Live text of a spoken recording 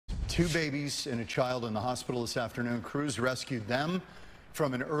2 babies and a child in the hospital this afternoon. Crews rescued them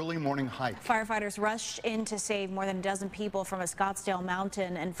from an early morning hike. Firefighters rushed in to save more than a dozen people from a Scottsdale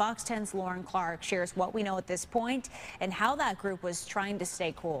mountain, and Fox 10's Lauren Clark shares what we know at this point and how that group was trying to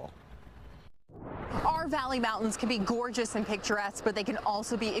stay cool. Our valley mountains can be gorgeous and picturesque, but they can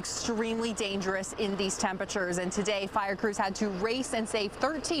also be extremely dangerous in these temperatures. And today, fire crews had to race and save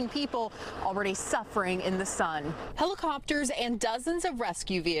 13 people already suffering in the sun. Helicopters and dozens of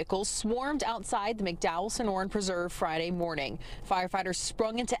rescue vehicles swarmed outside the McDowell-Sonoran Preserve Friday morning. Firefighters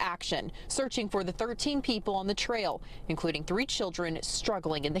sprung into action, searching for the 13 people on the trail, including 3 children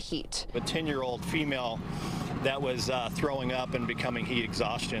struggling in the heat. A 10-year-old female that was throwing up and becoming heat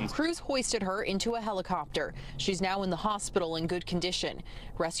exhaustion. Crews hoisted her into a helicopter. She's now in the hospital in good condition.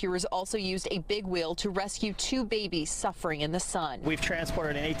 Rescuers also used a big wheel to rescue 2 babies suffering in the sun. We've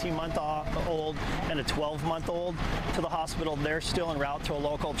transported an 18-month-old and a 12-month-old to the hospital. They're still en route to a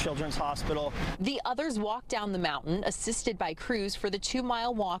local children's hospital. The others walked down the mountain, assisted by crews for the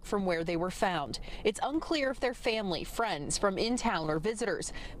 2-mile walk from where they were found. It's unclear if they're family, friends from in town, or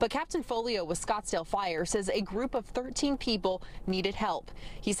visitors. But Captain Folio with Scottsdale Fire says a group of 13 people needed help.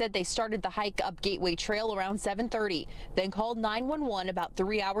 He said they started the hike up Gateway Trail around 7:30, then called 911 about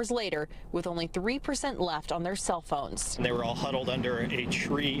 3 hours later with only 3% left on their cell phones. They were all huddled under a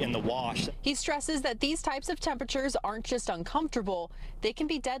tree in the wash. He stresses that these types of temperatures aren't just uncomfortable, they can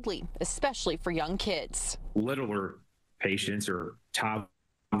be deadly, especially for young kids. Littler patients or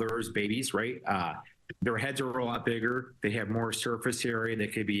toddlers, babies, right? Their heads are a lot bigger. They have more surface area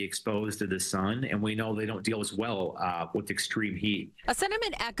that could be exposed to the sun, and we know they don't deal as well with extreme heat. A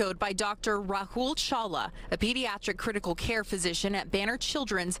sentiment echoed by Dr. Rahul Chawla, a pediatric critical care physician at Banner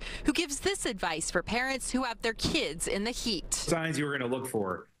Children's, who gives this advice for parents who have their kids in the heat. Signs you're going to look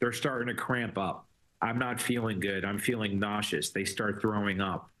for: they're starting to cramp up. I'm not feeling good. I'm feeling nauseous. They start throwing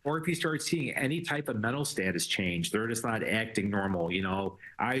up. Or if you start seeing any type of mental status change, they're just not acting normal,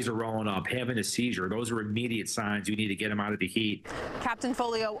 eyes are rolling up, having a seizure. Those are immediate signs you need to get them out of the heat. Captain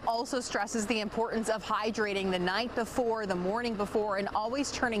Folio also stresses the importance of hydrating the night before, the morning before, and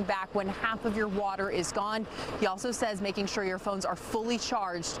always turning back when half of your water is gone. He also says making sure your phones are fully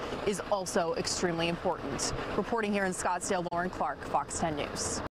charged is also extremely important. Reporting here in Scottsdale, Lauren Clark, Fox 10 News.